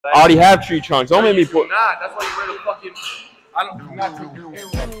I already have tree trunks. Don't make me put. Not. That's why you wear the fucking. I don't do not do.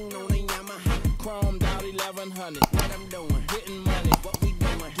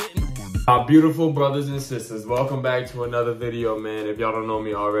 My beautiful brothers and sisters, welcome back to another video, man. If y'all don't know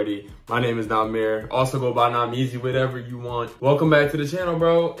me already, my name is Namir. Also go by Namizzy, whatever you want. Welcome back to the channel,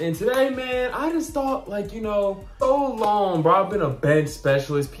 bro. And today, man, I just thought, like, you know, so long, bro. I've been a bench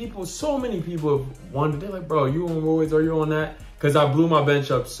specialist. So many people have wondered, they're like, bro, you on roids or you on that? Because I blew my bench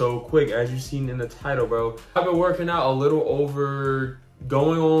up so quick, as you've seen in the title, bro. I've been working out a little over,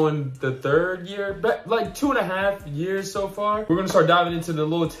 going on the third year, but like 2.5 years so far. We're gonna start diving into the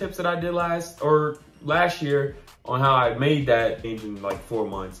little tips that I did last year on how I made that change in like 4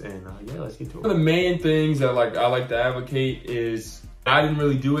 months. And yeah, let's get to it. One of the main things that I like to advocate is I didn't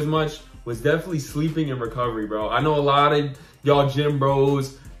really do as much was definitely sleeping and recovery, bro. I know a lot of y'all gym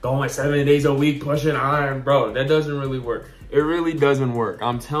bros going 7 days a week pushing iron, bro. That doesn't really work. It really doesn't work.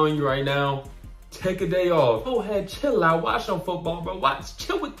 I'm telling you right now, take a day off. Go ahead, chill out, watch some football, bro.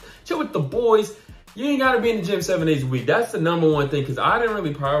 Chill with the boys. You ain't gotta be in the gym 7 days a week. That's the #1 thing, because I didn't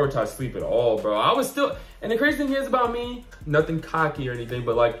really prioritize sleep at all, bro. I was still, and the crazy thing is about me, nothing cocky or anything,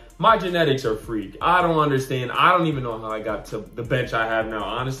 but like my genetics are freak. I don't understand. I don't even know how I got to the bench I have now,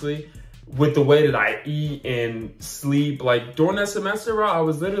 honestly, with the way that I eat and sleep. Like during that semester, bro, I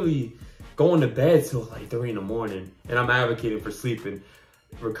was literally going to bed till like 3 in the morning, and I'm advocating for sleeping.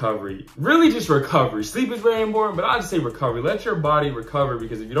 Recovery, really just recovery. Sleep is very important, but I just say recovery. Let your body recover,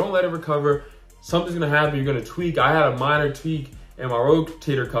 because if you don't let it recover, something's gonna happen. You're gonna tweak. I had a minor tweak in my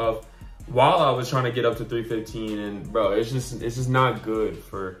rotator cuff while I was trying to get up to 315, and bro, it's just not good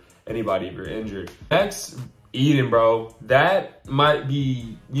for anybody if you're injured. Next, eating, bro. That might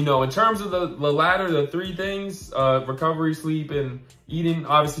be, you know, in terms of the latter, the 3 things, recovery, sleep, and eating.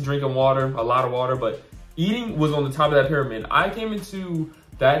 Obviously drinking water, a lot of water, but eating was on the top of that pyramid. I came into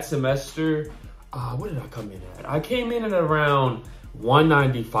that semester, what did I come in at? I came in at around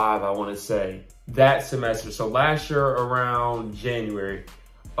 195, I want to say, that semester. So last year around January.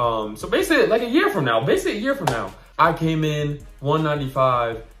 So basically like a year from now, I came in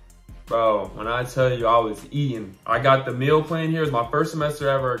 195. Bro, when I tell you I was eating, I got the meal plan here. It was my first semester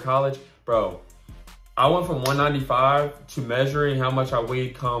ever at college. Bro, I went from 195 to measuring how much I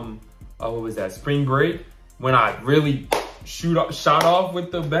weighed come, what was that, spring break, when I really shot off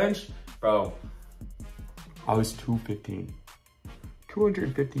with the bench. Bro, I was 215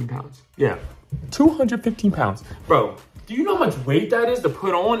 pounds. Yeah, 215 pounds. Bro, do you know how much weight that is to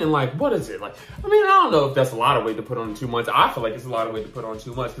put on? And like, what is it? Like, I mean, I don't know if that's a lot of weight to put on in 2 months. I feel like it's a lot of weight to put on in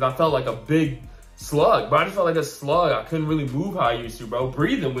 2 months, because I felt like a big slug, bro. I just felt like a slug. I couldn't really move how I used to, bro.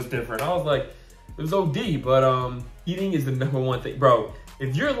 Breathing was different. I was like, it was OD, but eating is the #1 thing. Bro,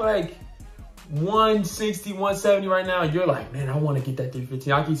 if you're like 160, 170 right now, you're like, man, I want to get that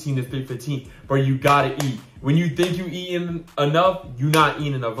 315. I keep seeing this 315, bro. You gotta eat. When you think you eating enough, you're not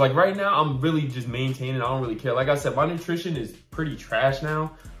eating enough. Like right now, I'm really just maintaining. I don't really care. Like I said, my nutrition is pretty trash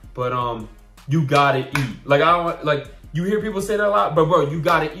now, but you gotta eat. Like I don't like, you hear people say that a lot, but bro, you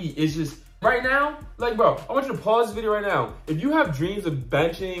gotta eat. It's just right now, like bro, I want you to pause this video right now. If you have dreams of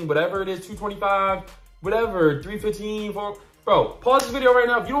benching, whatever it is, 225, whatever, 315, 4. Bro, pause this video right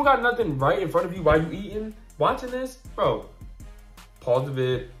now. If you don't got nothing right in front of you while you eating, watching this, bro, pause the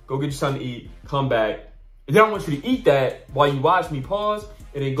vid, go get you something to eat, come back. If I don't want you to eat that while you watch me, pause,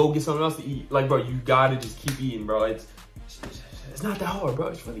 and then go get something else to eat. Like, bro, you gotta just keep eating, bro. It's not that hard, bro.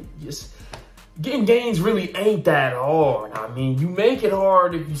 It's really just, getting gains really ain't that hard. I mean, you make it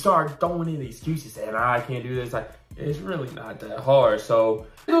hard if you start throwing in excuses saying, I can't do this. Like, it's really not that hard. So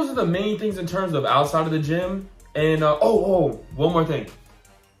those are the main things in terms of outside of the gym. And one more thing,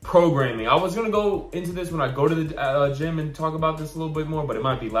 programming. I was gonna go into this when I go to the gym and talk about this a little bit more, but it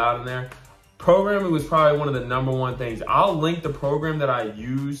might be loud in there. Programming was probably one of the #1 things. I'll link the program that I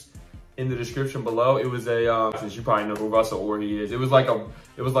used in the description below. It was a, since you probably know who Russell Orhey is. It was like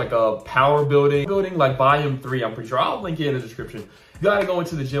a power building like volume 3. I'm pretty sure. I'll link it in the description. You gotta go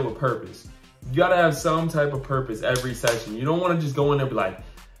into the gym with purpose. You gotta have some type of purpose every session. You don't want to just go in there and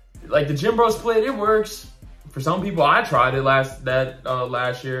be like the gym bro split. It works. For some people, I tried it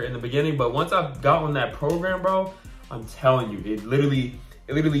last year in the beginning, but once I got on that program, bro, I'm telling you, it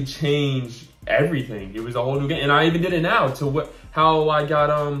literally changed everything. It was a whole new game, and I even did it now to how I got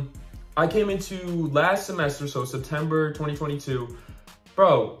I came into last semester, so September 2022,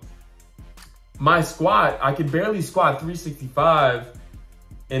 bro. My squat, I could barely squat 365,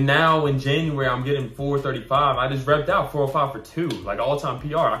 and now in January I'm getting 435. I just repped out 405 for 2, like all-time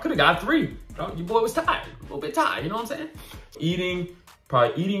PR. I could have got 3. Your boy was tired, a little bit tired, you know what I'm saying?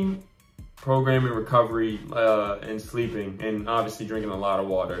 Probably eating programming, recovery, and sleeping, and obviously drinking a lot of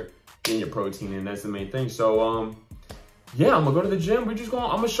water, getting your protein in. That's the main thing. So yeah, I'm gonna go to the gym. I'm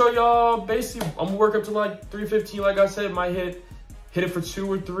gonna show y'all basically. I'm gonna work up to like 315, like I said. Might hit it for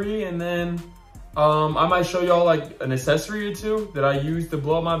 2 or 3, and then I might show y'all like an accessory or 2 that I use to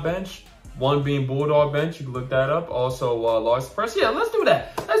blow up my bench. One being Bulldog bench, you can look that up. Also, large press. Yeah, let's do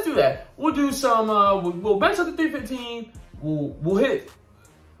that. Let's do that. We'll do some. We'll bench up to 315. We'll hit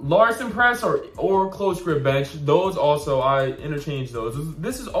Larson press or close grip bench. Those also I interchange those.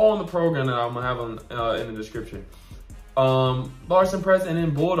 This is all in the program that I'm gonna have on in the description. Larson press and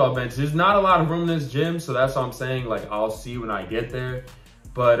then Bulldog bench. There's not a lot of room in this gym, so that's what I'm saying. Like, I'll see when I get there.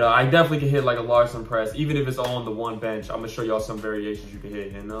 But I definitely can hit like a Larson press, even if it's all on the one bench. I'm gonna show y'all some variations you can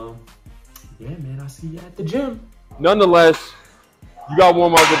hit. And yeah, man, I'll see you at the gym. Nonetheless, you gotta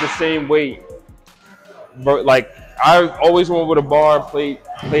warm up with the same weight. But like, I always warm up with a bar, plate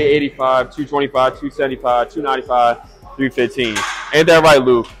 85, 225, 275, 295, 315. Ain't that right,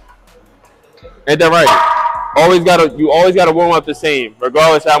 Luke? Ain't that right? You always gotta warm up the same,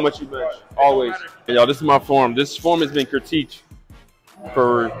 regardless how much you bench. Always. And y'all, this is my form. This form has been critiqued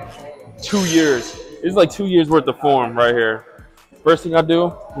for 2 years. This is like 2 years worth of form right here. First thing I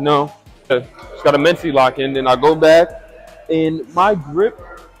do, just gotta mentally lock in. Then I go back, and my grip,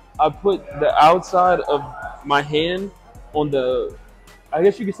 I put the outside of my hand on the, I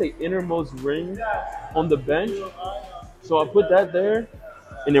guess you could say, innermost ring on the bench. So I put that there,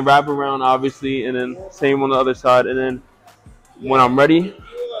 and then wrap around, obviously, and then same on the other side. And then when I'm ready,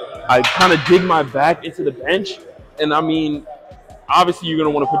 I kind of dig my back into the bench. And I mean, obviously, you're gonna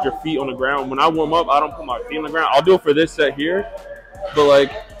want to put your feet on the ground. When I warm up, I don't put my feet on the ground. I'll do it for this set here, but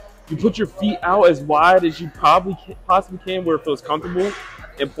like, you put your feet out as wide as you possibly can, where it feels comfortable,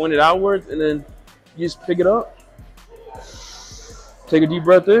 and point it outwards, and then you just pick it up. Take a deep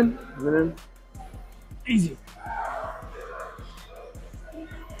breath in, and then easy.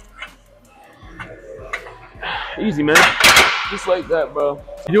 Easy, man. Just like that, bro.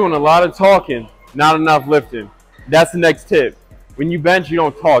 You're doing a lot of talking, not enough lifting. That's the next tip. When you bench, you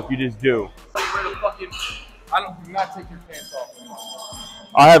don't talk, you just do. Do not take your pants off.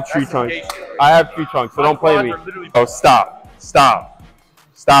 I have tree trunks. I have tree trunks, so don't play me. Oh, stop. Stop.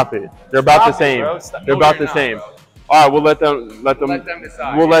 Stop it. They're about the same. They're about the same. All right, we'll let them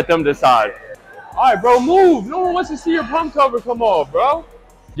decide. We'll let them decide. All right, bro, move. No one wants to see your pump cover come off, bro.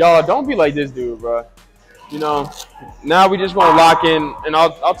 Y'all, don't be like this dude, bro. You know, now we just want to lock in, and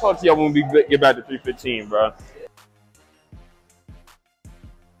I'll talk to y'all when we get back to 315, bro.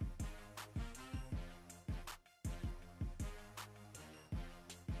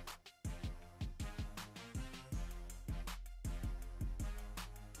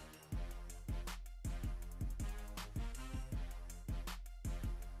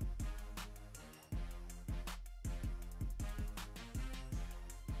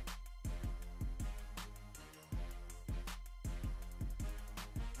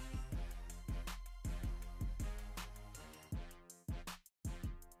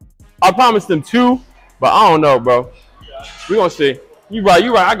 I promised them 2, but I don't know, bro. We gonna see. You right.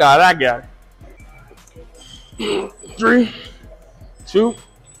 I got it. 3, 2,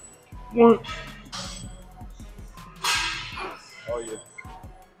 1. Oh yeah.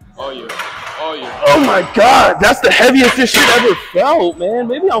 Oh yeah. Oh yeah. Oh my God, that's the heaviest this shit ever felt, man.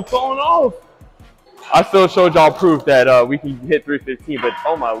 Maybe I'm falling off. I still showed y'all proof that we can hit 315, but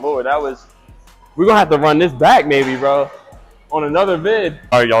oh my Lord, we're gonna have to run this back maybe, bro, on another vid.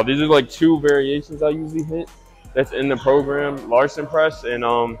 All right, y'all, these are like 2 variations I usually hit that's in the program, Larson press, and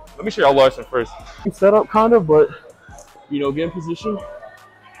let me show y'all Larson first. Set up kind of, but you know, get in position,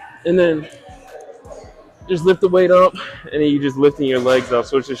 and then just lift the weight up, and then you just lifting your legs up,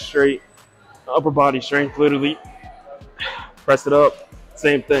 so it's just straight upper body strength, literally. Press it up,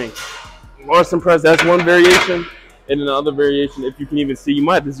 same thing. Larson press, that's one variation, and then the other variation, if you can even see, you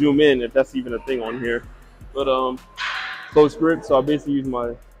might have to zoom in if that's even a thing on here, but close grip, so I basically use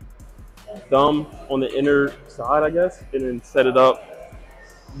my thumb on the inner side, I guess, and then set it up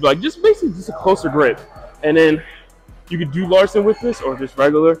like just basically just a closer grip. And then you could do Larson with this or just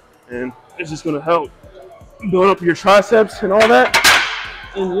regular, and it's just gonna help build up your triceps and all that.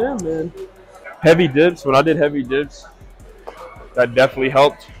 And yeah, man, heavy dips. When I did heavy dips, that definitely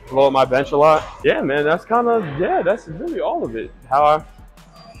helped blow up my bench a lot. Yeah, man, that's kind of, yeah, that's really all of it. How I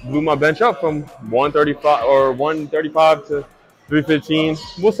blew my bench up from 135 to 315.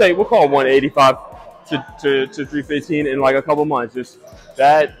 We'll call it 185 to 315 in like a couple months. Just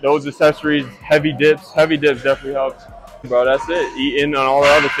those accessories, heavy dips definitely helped. Bro, that's it. Eating and all the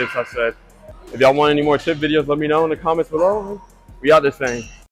other tips I said. If y'all want any more tip videos, let me know in the comments below. We out this thing.